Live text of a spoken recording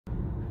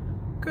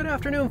Good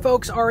afternoon,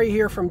 folks. Ari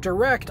here from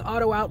Direct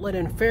Auto Outlet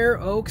in Fair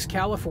Oaks,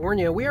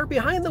 California. We are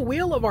behind the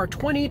wheel of our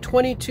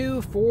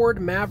 2022 Ford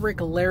Maverick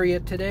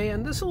Lariat today,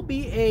 and this will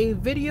be a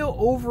video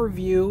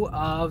overview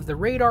of the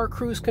radar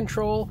cruise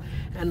control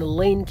and the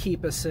lane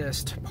keep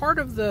assist. Part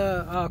of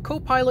the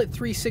CO-PILOT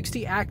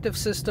 360 active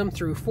system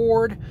through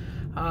Ford.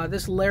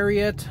 This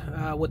Lariat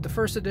with the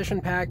first edition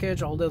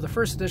package, although the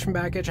first edition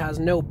package has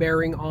no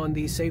bearing on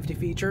these safety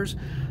features,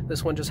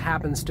 this one just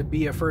happens to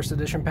be a first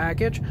edition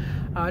package.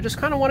 Just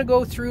kind of want to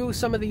go through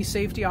some of these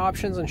safety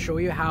options and show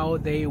you how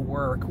they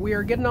work. We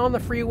are getting on the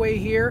freeway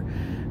here.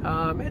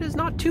 It is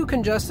not too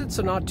congested,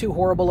 so not too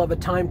horrible of a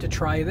time to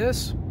try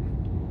this.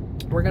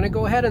 We're going to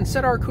go ahead and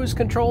set our cruise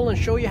control and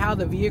show you how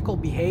the vehicle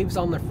behaves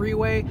on the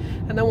freeway,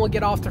 and then we'll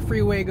get off the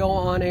freeway, go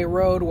on a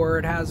road where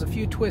it has a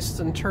few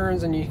twists and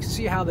turns, and you can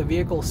see how the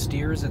vehicle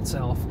steers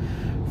itself.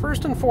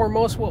 First and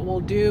foremost, what we'll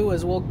do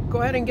is we'll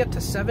go ahead and get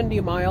to 70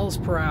 miles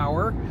per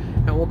hour,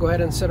 and we'll go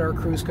ahead and set our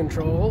cruise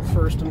control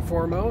first and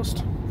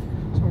foremost.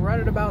 So right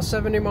at about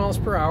 70 miles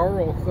per hour,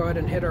 we'll go ahead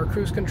and hit our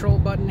cruise control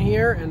button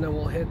here, and then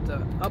we'll hit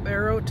the up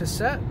arrow to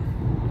set.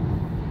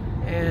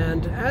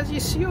 And as you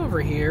see over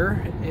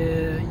here,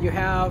 you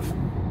have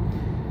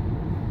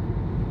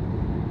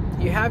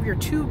your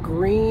two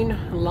green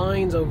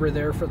lines over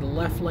there for the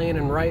left lane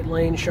and right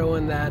lane,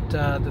 showing that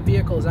the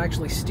vehicle is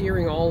actually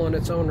steering all on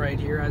its own right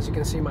here. As you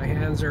can see, my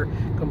hands are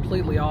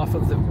completely off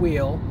of the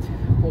wheel.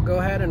 We'll go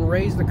ahead and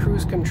raise the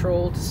cruise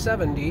control to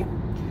 70.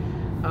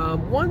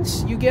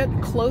 Once you get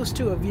close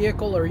to a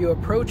vehicle or you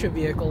approach a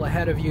vehicle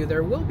ahead of you,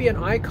 there will be an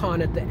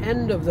icon at the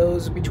end of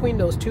those, between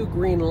those two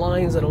green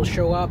lines, that'll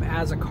show up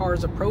as a car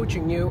is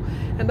approaching you,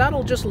 and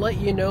that'll just let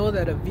you know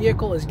that a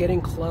vehicle is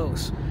getting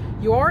close.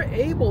 You are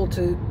able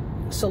to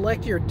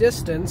select your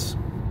distance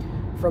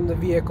from the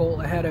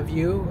vehicle ahead of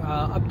you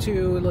up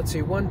to, let's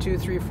see, 1, 2,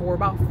 3, 4,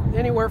 about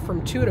anywhere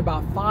from 2 to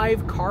about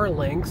 5 car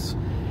lengths.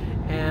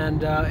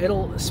 And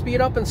it'll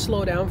speed up and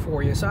slow down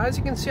for you. So as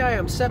you can see, I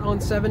am set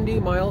on 70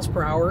 miles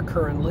per hour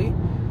currently.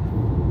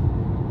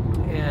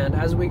 And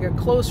as we get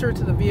closer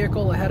to the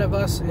vehicle ahead of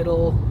us,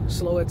 it'll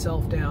slow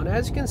itself down.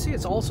 As you can see,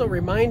 it's also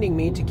reminding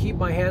me to keep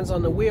my hands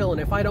on the wheel, and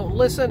if I don't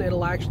listen,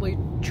 it'll actually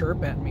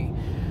chirp at me.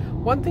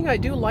 One thing I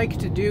do like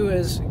to do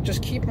is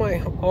just keep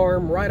my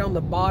arm right on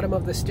the bottom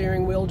of the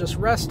steering wheel, just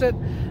rest it,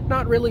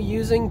 not really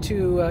using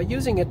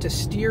it to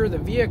steer the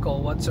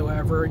vehicle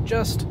whatsoever,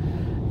 just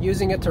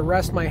using it to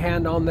rest my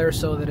hand on there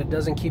so that it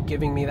doesn't keep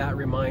giving me that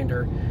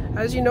reminder.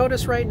 As you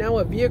notice right now,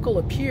 a vehicle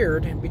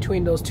appeared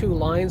between those two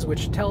lines,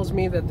 which tells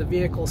me that the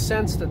vehicle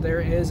sensed that there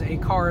is a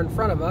car in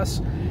front of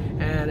us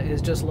and is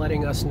just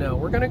letting us know.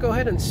 We're going to go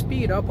ahead and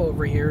speed up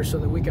over here so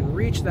that we can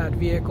reach that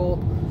vehicle.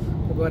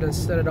 We'll go ahead and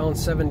set it on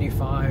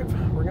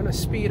 75. We're going to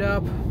speed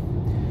up.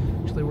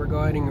 Actually, we're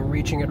going and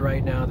reaching it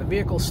right now. The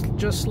vehicle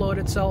just slowed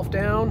itself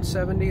down,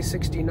 70,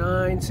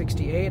 69,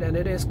 68, and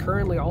it is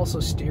currently also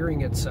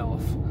steering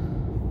itself.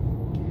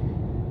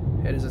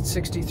 It is at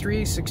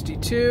 63,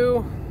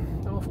 62.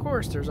 Oh, of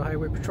course, there's a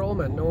highway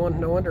patrolman. No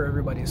wonder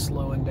everybody's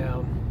slowing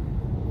down.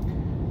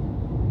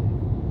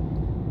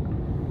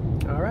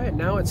 All right,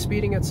 now it's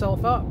speeding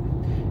itself up.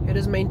 It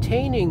is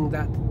maintaining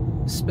that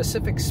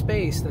specific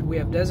space that we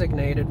have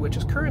designated, which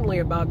is currently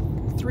about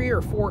 3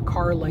 or 4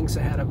 car lengths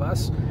ahead of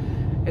us.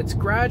 It's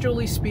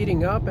gradually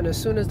speeding up, and as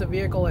soon as the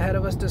vehicle ahead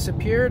of us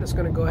disappeared, it's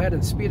going to go ahead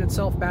and speed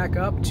itself back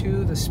up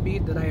to the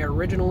speed that I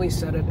originally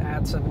set it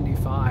at,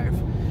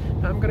 75.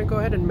 Now I'm going to go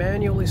ahead and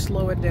manually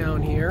slow it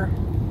down here.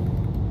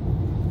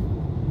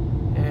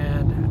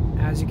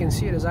 And as you can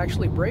see, it is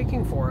actually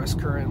braking for us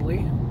currently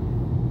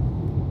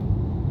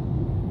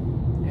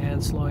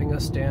and slowing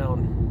us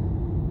down.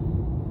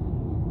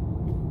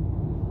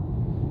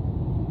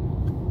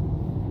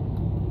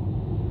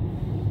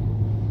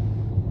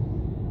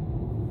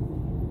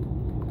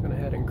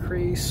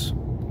 Increase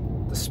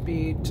the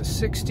speed to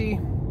 60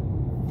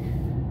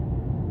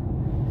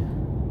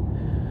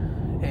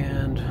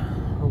 and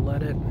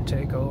let it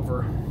take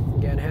over.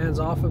 Again, hands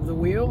off of the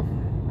wheel.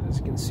 As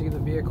you can see, the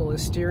vehicle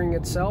is steering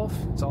itself.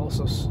 It's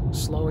also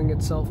slowing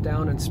itself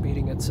down and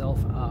speeding itself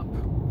up.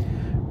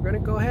 We're going to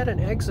go ahead and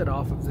exit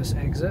off of this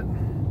exit.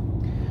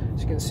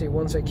 As you can see,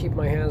 once I keep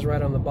my hands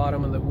right on the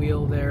bottom of the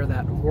wheel there,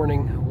 that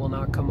warning will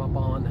not come up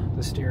on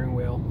the steering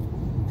wheel.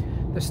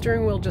 The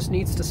steering wheel just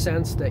needs to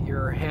sense that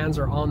your hands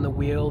are on the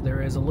wheel.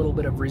 There is a little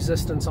bit of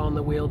resistance on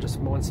the wheel, just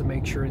wants to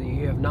make sure that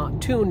you have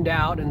not tuned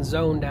out and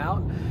zoned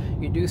out.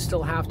 You do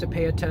still have to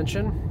pay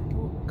attention.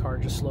 Ooh, car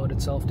just slowed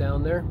itself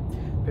down there.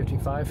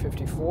 55,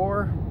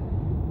 54.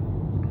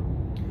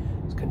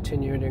 It's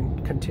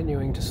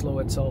continuing to slow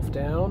itself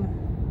down.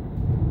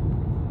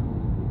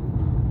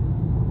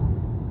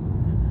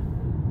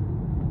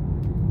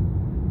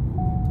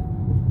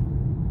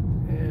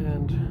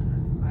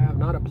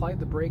 Not applied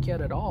the brake yet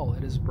at all.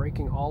 It is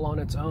braking all on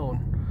its own.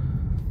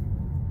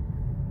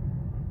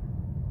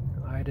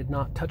 I did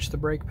not touch the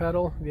brake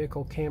pedal.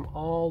 Vehicle came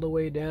all the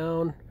way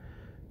down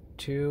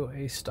to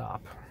a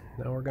stop.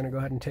 Now we're going to go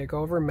ahead and take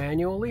over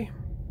manually.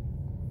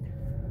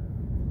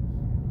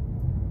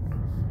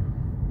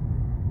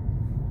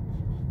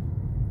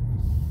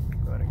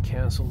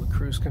 Cancel the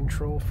cruise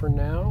control for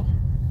now.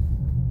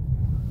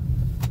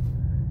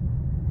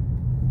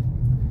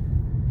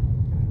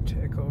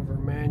 Take over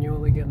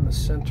manually, get in the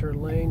center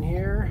lane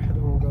here, and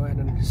then we'll go ahead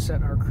and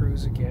set our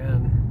cruise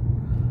again.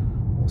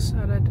 We'll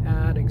set it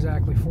at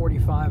exactly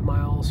 45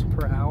 miles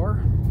per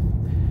hour,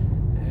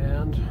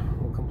 and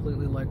we'll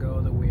completely let go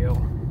of the wheel.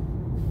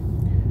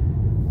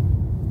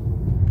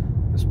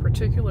 This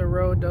particular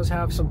road does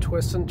have some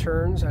twists and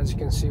turns. As you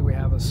can see, we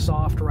have a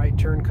soft right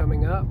turn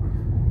coming up.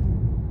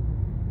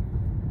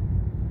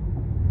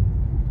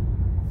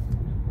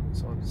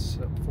 It's on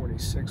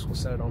 46, we'll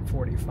set it on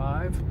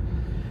 45.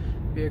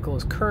 Vehicle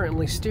is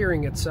currently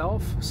steering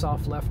itself.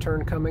 Soft left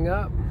turn coming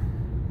up.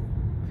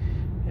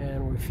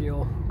 And we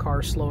feel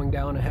cars slowing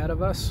down ahead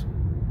of us.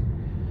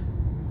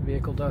 The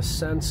vehicle does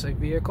sense a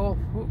vehicle,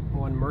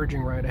 one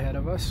merging right ahead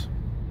of us.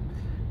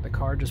 The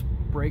car just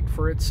braked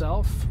for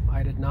itself.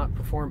 I did not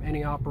perform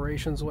any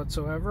operations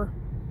whatsoever.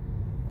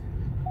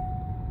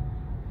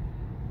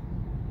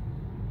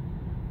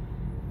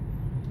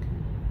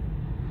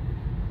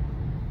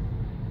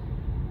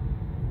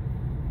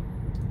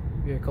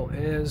 Vehicle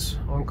is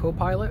on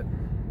co-pilot.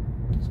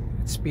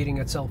 It's speeding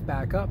itself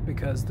back up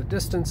because the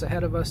distance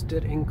ahead of us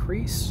did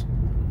increase.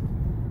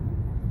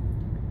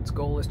 Its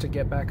goal is to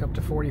get back up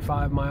to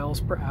 45 miles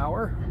per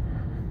hour.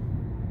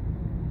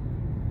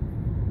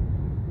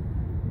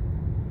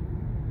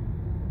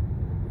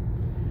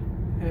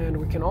 And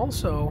we can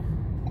also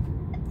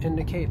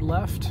indicate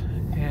left,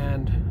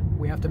 and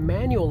we have to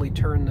manually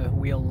turn the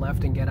wheel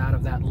left and get out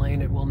of that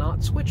lane. It will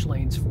not switch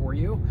lanes for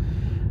you.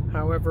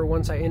 However,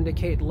 once I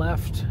indicate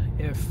left,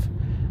 if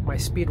my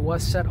speed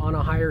was set on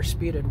a higher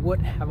speed, it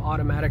would have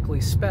automatically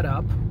sped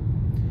up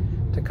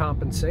to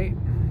compensate.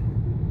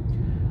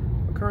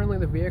 But currently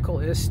the vehicle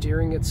is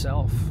steering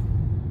itself.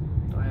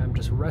 I am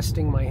just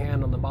resting my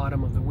hand on the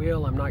bottom of the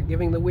wheel. I'm not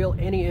giving the wheel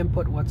any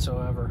input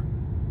whatsoever.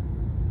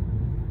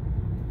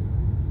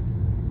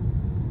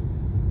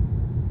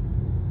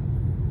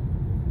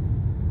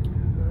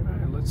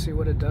 Alright, let's see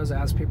what it does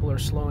as people are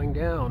slowing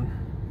down.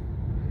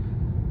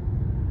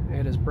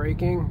 It is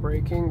braking,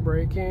 braking,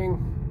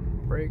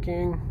 braking,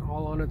 braking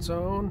all on its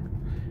own,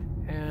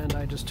 and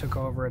I just took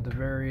over at the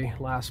very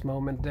last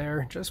moment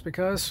there just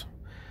because,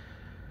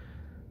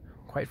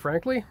 quite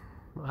frankly,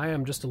 I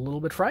am just a little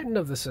bit frightened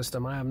of the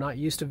system. I am not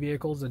used to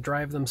vehicles that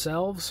drive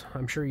themselves.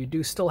 I'm sure you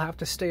do still have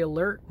to stay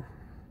alert.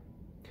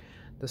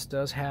 This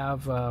does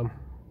have the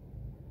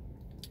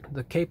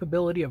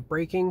capability of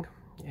braking,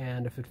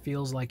 and if it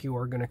feels like you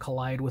are going to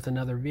collide with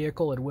another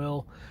vehicle, it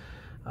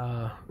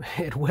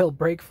will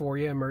brake for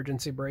you,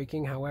 emergency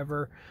braking.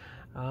 However,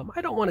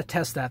 I don't want to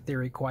test that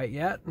theory quite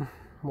yet.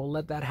 We'll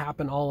let that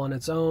happen all on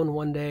its own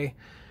one day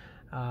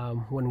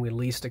when we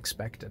least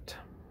expect it.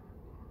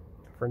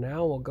 For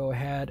now, we'll go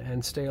ahead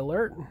and stay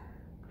alert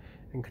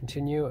and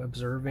continue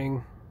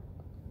observing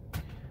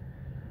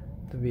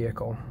the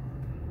vehicle.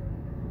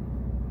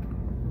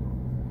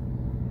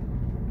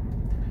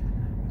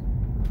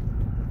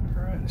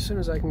 All right, as soon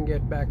as I can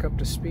get back up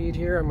to speed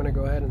here, I'm going to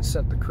go ahead and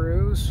set the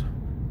cruise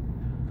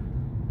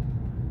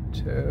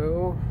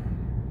to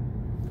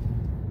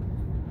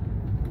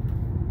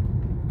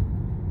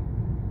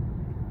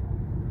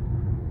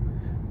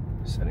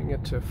setting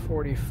it to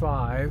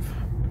 45.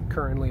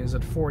 Currently is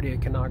at 40.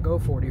 It cannot go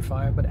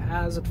 45, but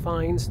as it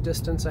finds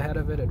distance ahead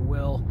of it, it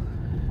will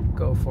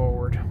go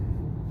forward.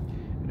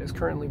 It is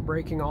currently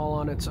braking all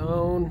on its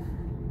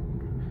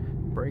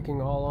own,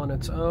 braking all on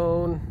its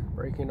own,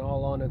 braking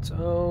all on its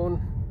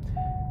own,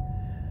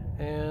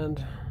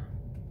 and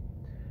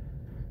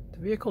the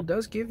vehicle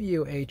does give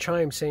you a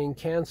chime saying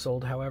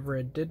canceled. However,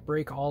 it did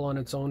brake all on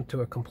its own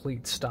to a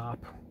complete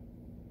stop.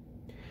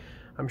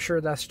 I'm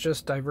sure that's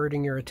just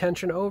diverting your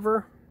attention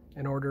over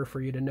in order for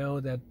you to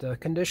know that the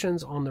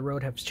conditions on the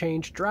road have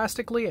changed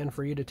drastically and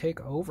for you to take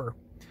over.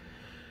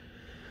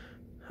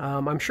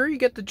 I'm sure you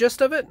get the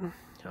gist of it.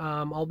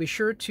 I'll be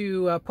sure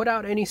to put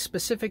out any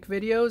specific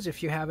videos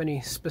if you have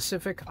any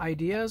specific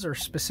ideas or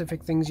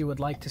specific things you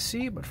would like to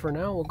see, but for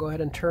now we'll go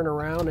ahead and turn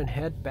around and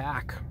head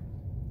back.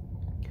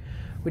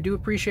 We do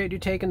appreciate you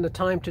taking the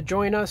time to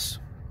join us.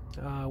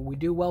 We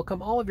do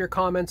welcome all of your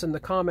comments in the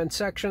comment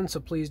section, so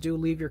please do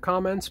leave your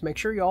comments. Make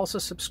sure you also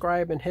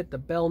subscribe and hit the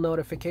bell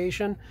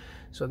notification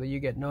so that you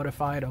get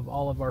notified of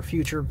all of our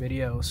future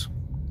videos.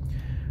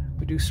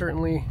 We do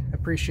certainly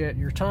appreciate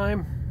your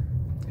time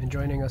in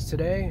joining us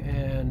today,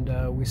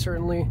 and we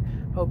certainly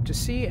hope to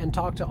see and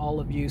talk to all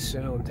of you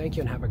soon. Thank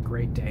you and have a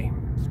great day.